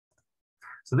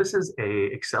So this is a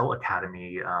Excel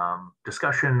Academy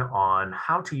discussion on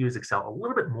how to use Excel a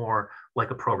little bit more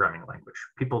like a programming language.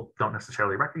 People don't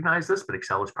necessarily recognize this, but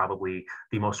Excel is probably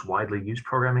the most widely used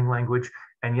programming language.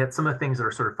 And yet some of the things that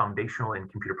are sort of foundational in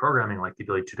computer programming, like the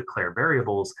ability to declare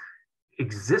variables,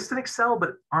 exist in Excel,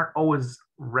 but aren't always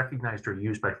recognized or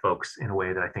used by folks in a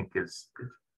way that I think is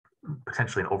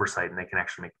potentially an oversight, and they can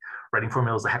actually make writing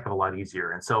formulas a heck of a lot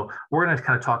easier. And so we're going to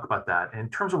kind of talk about that. And in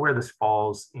terms of where this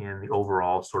falls in the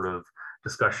overall sort of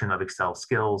discussion of Excel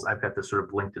skills, I've got this sort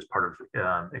of linked as part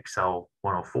of Excel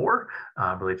 104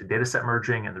 related to data set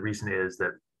merging. And the reason is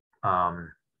that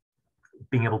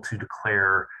being able to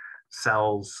declare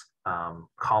cells,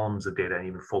 columns of data, and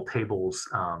even full tables,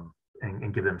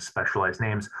 and give them specialized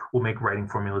names will make writing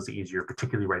formulas easier,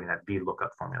 particularly writing that Vlookup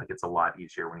formula. It gets a lot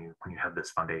easier when you have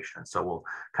this foundation. So we'll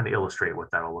kind of illustrate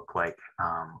what that'll look like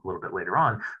a little bit later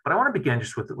on. But I want to begin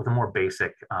just with a more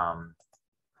basic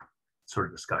sort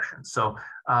of discussion. So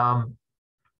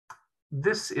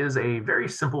this is a very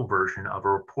simple version of a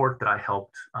report that I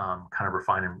helped kind of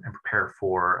refine and prepare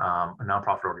for a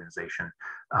nonprofit organization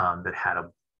that had a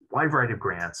wide variety of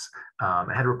grants.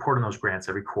 I had to report on those grants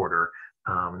every quarter.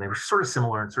 They were sort of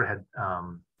similar and sort of had,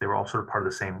 they were all sort of part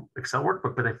of the same Excel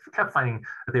workbook, but I kept finding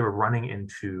that they were running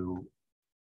into,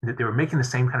 that they were making the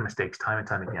same kind of mistakes time and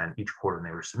time again each quarter when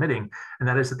they were submitting. And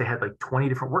that is that they had like 20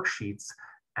 different worksheets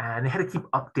and they had to keep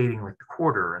updating like the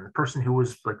quarter, and the person who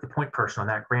was like the point person on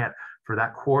that grant for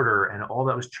that quarter, and all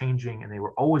that was changing, and they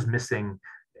were always missing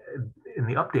in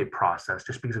the update process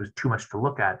just because it was too much to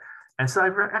look at. And so I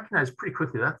recognized pretty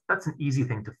quickly that that's an easy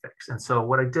thing to fix. And so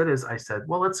what I did is I said,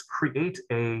 well, let's create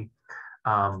a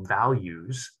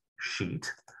values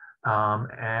sheet.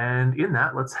 And in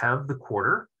that, let's have the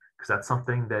quarter, because that's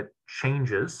something that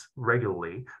changes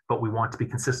regularly, but we want to be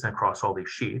consistent across all these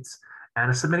sheets. And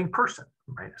a submitting person,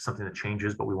 right? Something that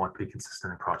changes, but we want to be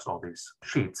consistent across all these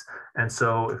sheets. And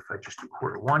so if I just do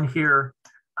quarter one here,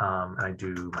 and I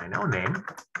do my no name, I can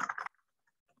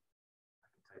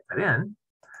type that in.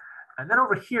 And then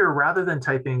over here, rather than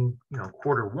typing,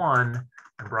 quarter one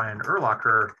and Brian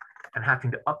Urlacher and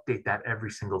having to update that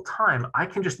every single time, I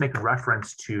can just make a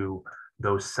reference to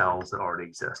those cells that already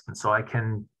exist. And so I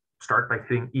can start by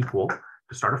hitting equal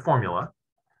to start a formula.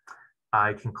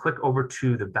 I can click over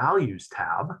to the values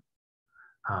tab.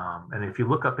 And if you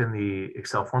look up in the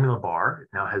Excel formula bar, it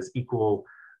now has equal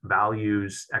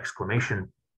values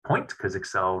exclamation point, because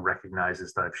Excel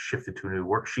recognizes that I've shifted to a new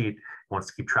worksheet, wants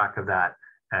to keep track of that.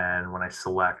 And when I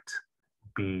select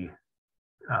B1,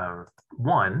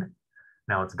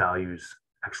 now it's values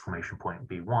exclamation point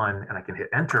B1, and I can hit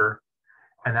enter.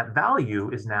 And that value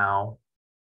is now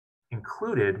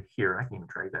included here. I can even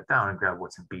drag that down and grab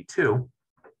what's in B2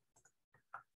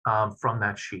 from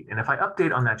that sheet. And if I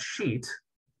update on that sheet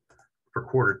for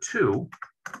quarter two,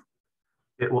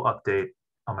 it will update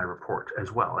on my report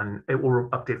as well. And it will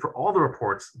update for all the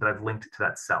reports that I've linked to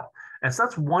that cell. And so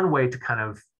that's one way to kind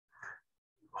of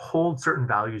hold certain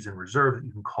values in reserve that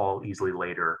you can call easily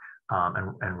later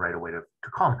and write a way to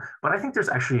call them. But I think there's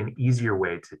actually an easier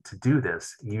way to do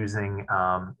this using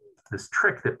this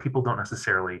trick that people don't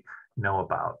necessarily know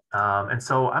about. And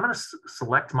so I'm going to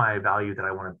select my value that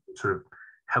I want to sort of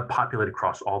have populated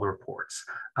across all the reports.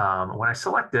 When I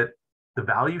select it, the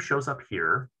value shows up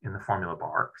here in the formula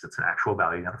bar because it's an actual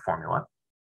value, not a formula.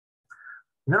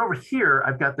 And then over here,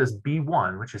 I've got this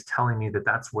B1, which is telling me that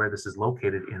that's where this is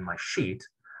located in my sheet.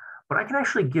 But I can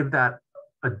actually give that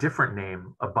a different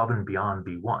name above and beyond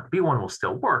B1. B1 will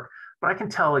still work, but I can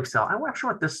tell Excel, I actually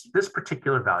want this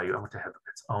particular value, I want to have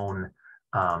its own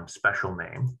special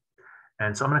name.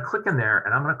 And so I'm going to click in there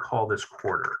and I'm going to call this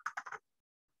quarter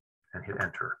and hit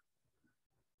enter.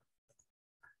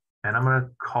 And I'm going to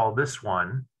call this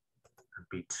one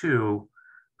B2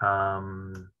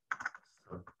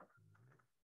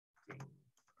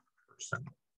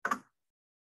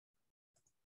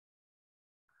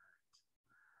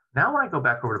 Now, when I go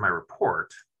back over to my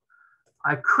report,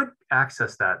 I could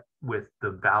access that with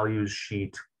the values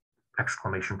sheet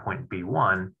exclamation point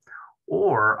B1,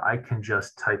 or I can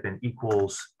just type in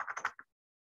equals.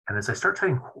 And as I start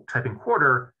typing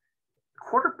quarter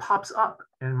pops up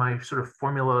in my sort of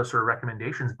formula sort of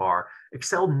recommendations bar.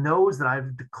 Excel knows that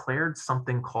I've declared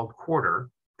something called quarter,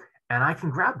 and I can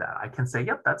grab that. I can say,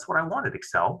 yep, that's what I wanted,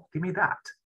 Excel, give me that.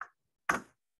 And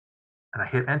I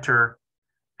hit enter,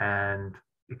 and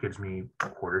it gives me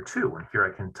quarter two. And here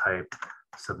I can type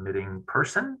submitting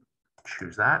person,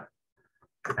 choose that,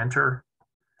 enter,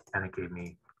 and it gave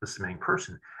me the submitting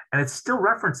person. And it's still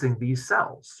referencing these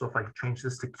cells. So if I change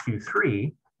this to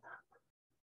Q3,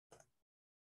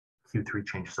 Q3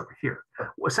 changes over here.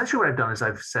 Well, essentially what I've done is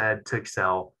I've said to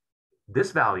Excel,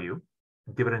 this value,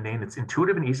 give it a name that's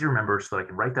intuitive and easy to remember so that I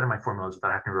can write that in my formulas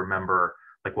without having to remember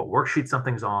like what worksheet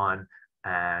something's on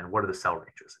and what are the cell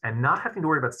ranges. And not having to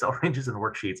worry about cell ranges and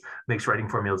worksheets makes writing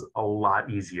formulas a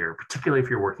lot easier, particularly if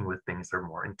you're working with things that are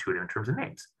more intuitive in terms of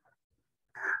names.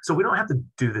 So we don't have to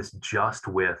do this just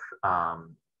with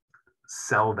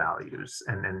cell values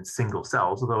and single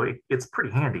cells, although it's pretty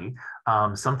handy.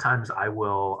 Sometimes I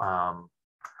will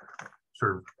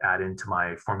sort of add into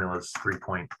my formulas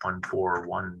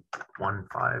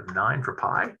 3.14159 for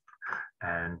pi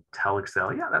and tell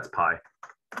Excel, yeah, that's pi.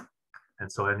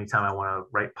 And so anytime I want to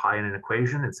write pi in an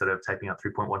equation, instead of typing out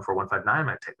 3.14159,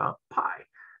 I type out pi.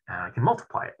 And I can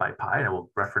multiply it by pi, and I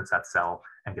will reference that cell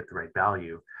and get the right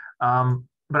value.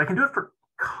 But I can do it for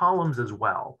columns as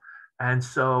well. And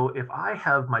so if I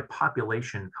have my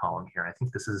population column here, I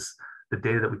think this is the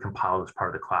data that we compiled as part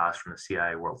of the class from the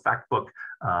CIA World Factbook,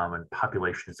 and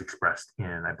population is expressed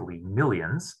in, I believe,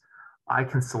 millions. I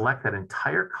can select that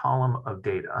entire column of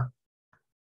data,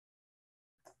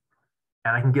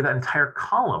 and I can give that entire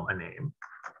column a name.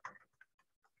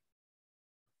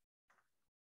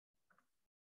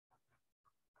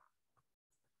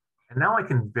 And now I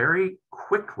can very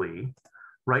quickly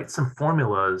write some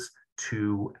formulas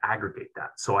to aggregate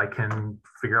that. So I can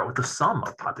figure out what the sum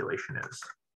of population is.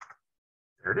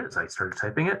 There it is. I started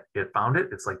typing it. It found it.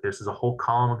 It's like, this is a whole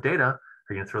column of data. Are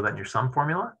you going to throw that in your sum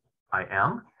formula? I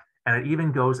am. And it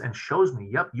even goes and shows me,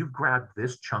 yep, you've grabbed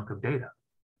this chunk of data.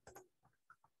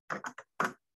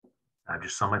 I've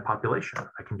just summed my population.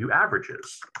 I can do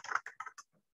averages.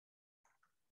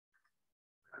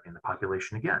 In the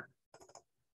population again.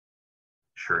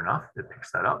 Sure enough, it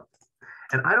picks that up.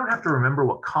 And I don't have to remember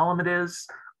what column it is.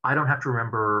 I don't have to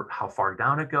remember how far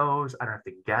down it goes. I don't have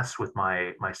to guess with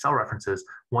my cell references.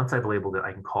 Once I've labeled it,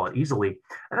 I can call it easily.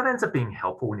 And that ends up being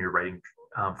helpful when you're writing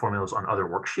formulas on other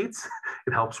worksheets.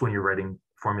 It helps when you're writing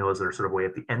formulas that are sort of way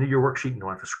at the end of your worksheet. You don't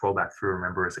have to scroll back through,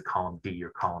 remember, is it column D or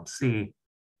column C?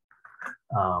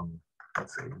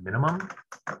 Let's say minimum.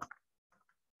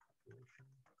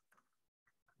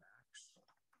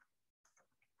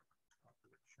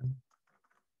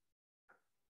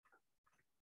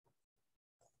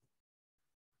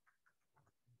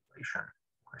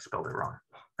 I spelled it wrong.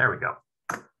 There we go.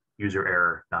 User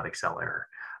error, not Excel error.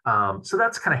 So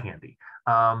that's kind of handy.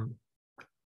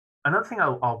 Another thing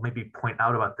I'll maybe point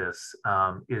out about this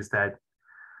is that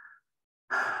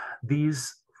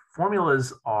these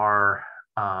formulas are,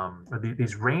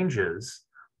 these ranges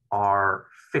are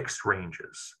fixed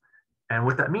ranges. And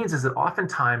what that means is that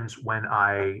oftentimes when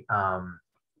I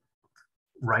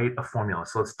write a formula,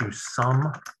 so let's do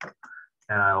sum,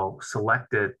 and I'll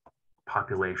select it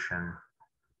population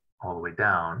all the way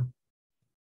down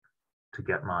to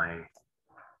get my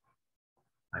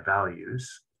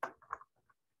values.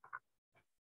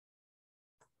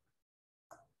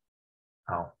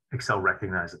 Oh, Excel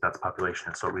recognized that that's population,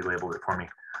 and so it relabeled it for me.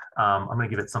 I'm going to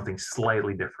give it something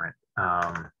slightly different.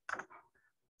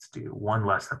 Let's do one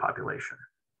less than population.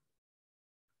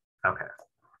 Okay.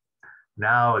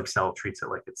 Now Excel treats it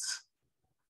like it's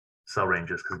cell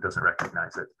ranges because it doesn't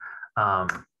recognize it.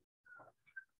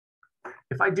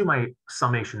 If I do my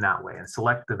summation that way and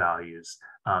select the values,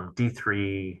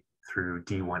 D3 through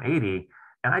D180,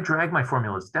 and I drag my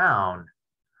formulas down,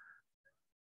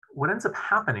 what ends up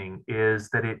happening is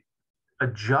that it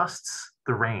adjusts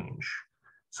the range.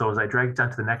 So as I drag it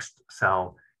down to the next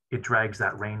cell, it drags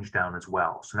that range down as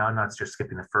well. So now I'm not just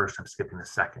skipping the first, I'm skipping the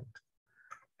second.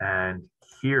 And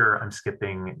here I'm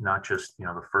skipping not just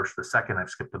the first, the second, I've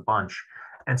skipped a bunch.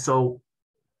 And so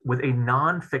with a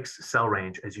non-fixed cell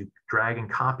range, as you drag and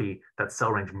copy, that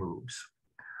cell range moves.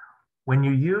 When you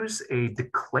use a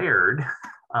declared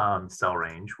cell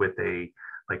range with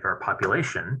like our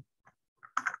population,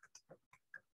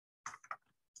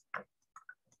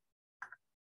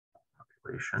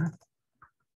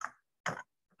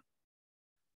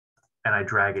 and I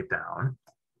drag it down,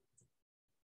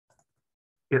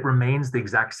 it remains the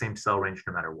exact same cell range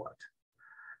no matter what.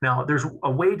 Now, there's a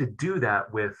way to do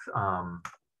that with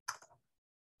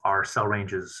our cell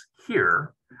ranges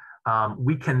here.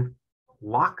 We can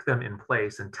lock them in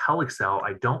place and tell Excel,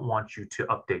 I don't want you to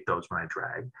update those when I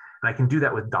drag. And I can do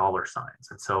that with dollar signs.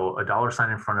 And so a dollar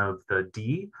sign in front of the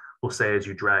D will say, as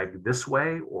you drag this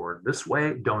way or this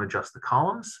way, don't adjust the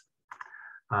columns.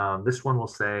 This one will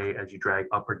say, as you drag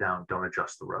up or down, don't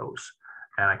adjust the rows.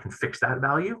 And I can fix that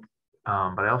value,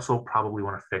 but I also probably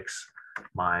want to fix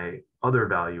my other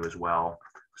value as well,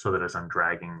 so that as I'm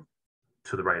dragging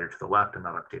to the right or to the left, I'm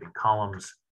not updating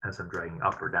columns. As I'm dragging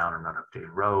up or down, I'm not updating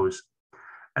rows.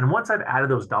 And once I've added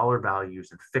those dollar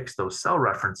values and fixed those cell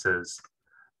references,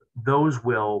 those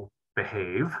will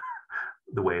behave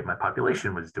the way my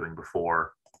population was doing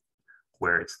before,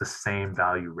 where it's the same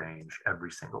value range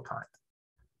every single time.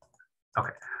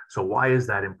 Okay, so why is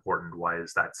that important? Why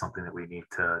is that something that we need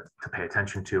to pay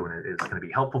attention to and it is going to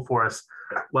be helpful for us?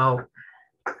 Well,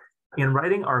 in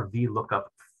writing our Vlookup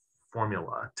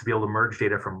formula to be able to merge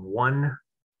data from one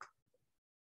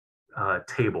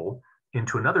table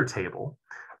into another table,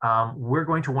 we're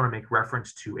going to want to make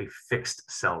reference to a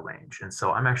fixed cell range. And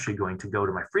so I'm actually going to go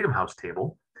to my Freedom House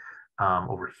table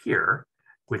over here,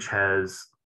 which has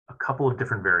a couple of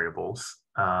different variables.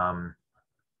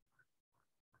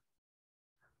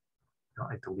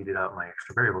 I deleted out my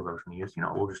extra variables I was going to use.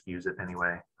 We'll just use it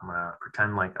anyway. I'm going to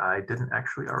pretend like I didn't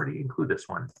actually already include this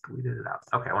one. Deleted it out.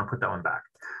 Okay, I want to put that one back.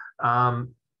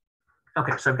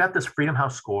 Okay, so I've got this Freedom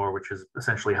House score, which is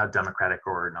essentially how democratic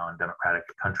or non-democratic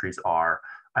countries are.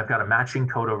 I've got a matching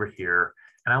code over here,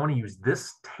 and I want to use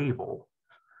this table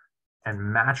and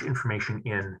match information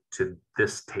into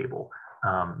this table,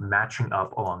 matching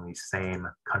up along these same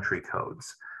country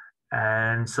codes.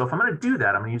 And so if I'm going to do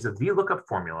that, I'm going to use a Vlookup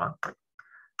formula,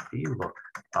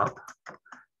 Vlookup,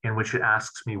 in which it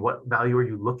asks me what value are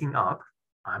you looking up.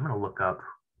 I'm going to look up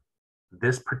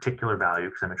this particular value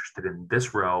because I'm interested in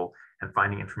this row and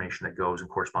finding information that goes and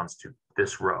corresponds to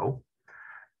this row.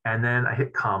 And then I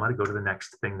hit comma to go to the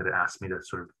next thing that it asks me to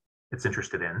it's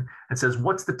interested in. It says,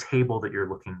 what's the table that you're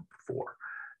looking for?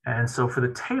 And so for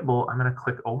the table, I'm going to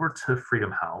click over to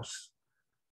Freedom House.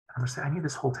 I'm going to say, I need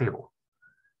this whole table.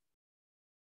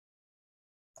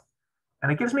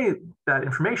 And it gives me that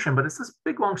information, but it's this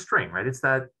big long string, right? It's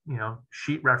that,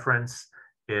 sheet reference.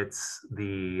 It's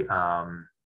the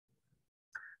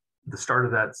start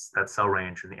of that cell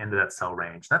range and the end of that cell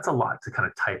range. That's a lot to kind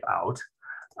of type out.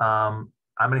 I'm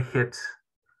going to hit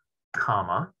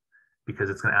comma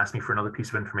because it's going to ask me for another piece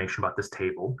of information about this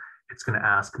table. It's going to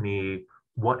ask me,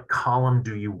 what column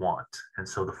do you want? And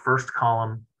so the first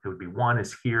column, it would be 1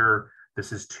 is here.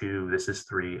 This is 2. This is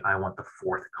 3. I want the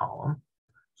 4th column.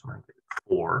 So I'm going to hit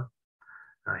 4.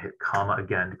 And I hit comma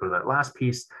again to go to that last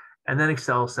piece. And then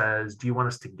Excel says, do you want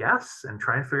us to guess and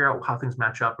try and figure out how things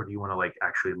match up, or do you want to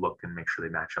actually look and make sure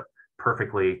they match up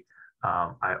perfectly?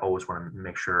 I always want to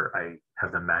make sure I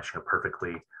have them matching up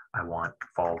perfectly. I want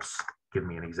false. Give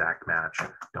me an exact match.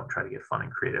 Don't try to get fun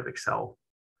and creative, Excel,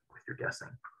 with your guessing.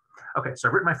 Okay, so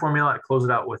I've written my formula. I close it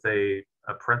out with a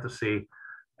parenthesis,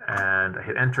 and I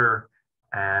hit enter,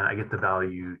 and I get the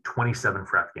value 27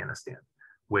 for Afghanistan,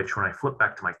 which when I flip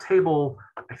back to my table,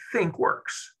 I think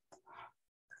works.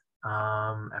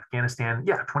 Afghanistan,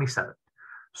 yeah, 27.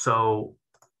 So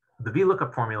the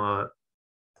Vlookup formula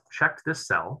checked this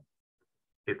cell.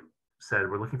 It said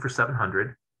we're looking for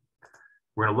 700.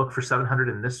 We're going to look for 700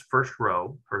 in this first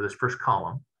row or this first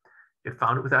column. It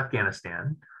found it with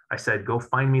Afghanistan. I said, go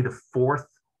find me the 4th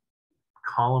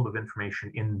column of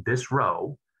information in this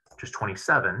row, which is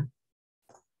 27,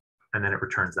 and then it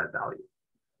returns that value.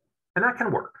 And that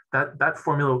can work. That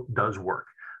formula does work.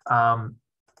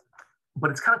 But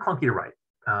it's kind of clunky to write.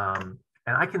 And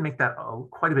I can make that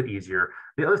quite a bit easier.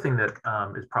 The other thing that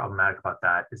is problematic about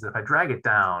that is that if I drag it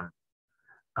down,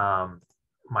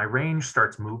 my range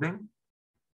starts moving.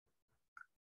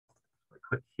 I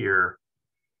click here,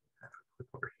 click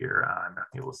over here, I'm not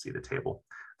able to see the table.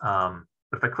 But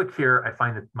if I click here, I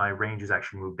find that my range is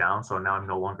actually moved down. So now I'm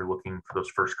no longer looking for those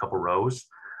first couple rows.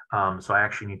 So I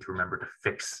actually need to remember to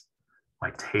fix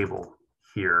my table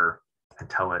here and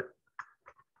tell it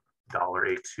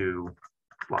 $A2,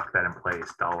 lock that in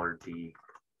place, $D,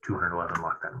 211,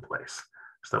 lock that in place.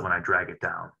 So that when I drag it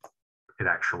down, it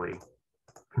actually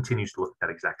continues to look at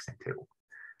that exact same table.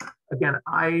 Again,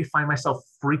 I find myself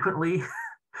frequently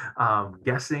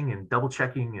guessing and double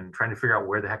checking and trying to figure out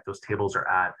where the heck those tables are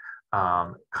at,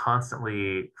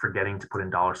 constantly forgetting to put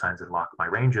in $signs and lock my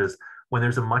ranges, when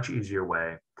there's a much easier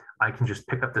way. I can just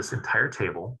pick up this entire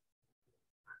table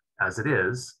as it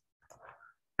is,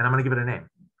 and I'm going to give it a name.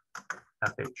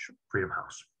 FH, Freedom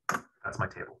House. That's my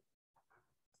table.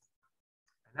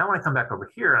 Now when I come back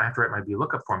over here and I have to write my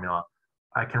Vlookup formula,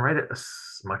 I can write it a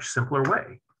much simpler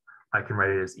way. I can write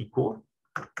it as equal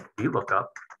Vlookup.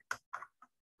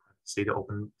 See,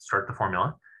 to start the formula.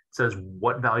 It says,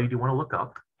 what value do you want to look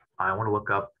up? I want to look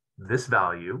up this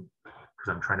value because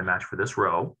I'm trying to match for this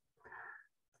row.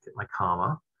 Hit my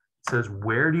comma. It says,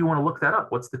 where do you want to look that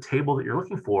up? What's the table that you're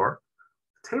looking for?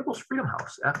 The table's Freedom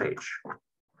House, FH.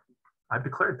 I've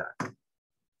declared that.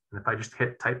 And if I just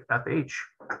hit type FH,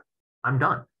 I'm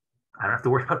done. I don't have to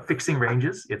worry about fixing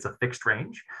ranges. It's a fixed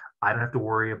range. I don't have to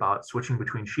worry about switching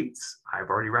between sheets. I've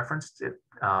already referenced it.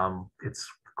 It's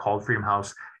called Freedom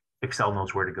House. Excel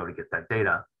knows where to go to get that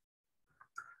data.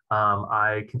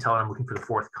 I can tell I'm looking for the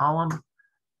 4th column.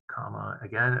 comma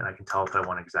again, and I can tell if I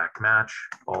want exact match,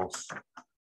 false.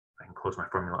 I can close my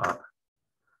formula up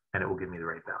and it will give me the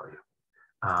right value.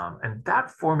 And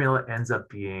that formula ends up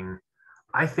being,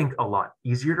 I think, a lot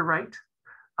easier to write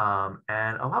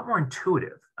and a lot more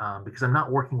intuitive because I'm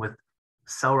not working with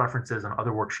cell references on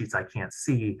other worksheets I can't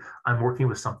see. I'm working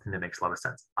with something that makes a lot of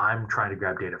sense. I'm trying to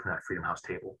grab data from that Freedom House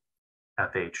table,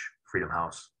 FH, Freedom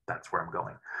House, that's where I'm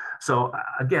going. So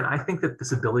again, I think that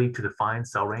this ability to define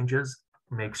cell ranges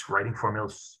makes writing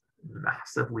formulas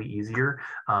massively easier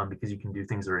because you can do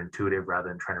things that are intuitive rather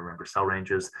than trying to remember cell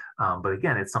ranges. But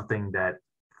again, it's something that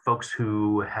folks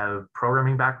who have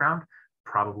programming background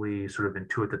probably sort of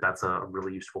intuit that that's a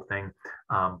really useful thing.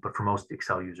 But for most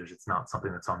Excel users, it's not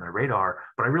something that's on their radar,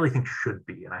 but I really think should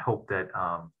be. And I hope that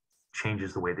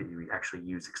changes the way that you actually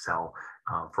use Excel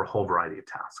for a whole variety of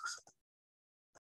tasks.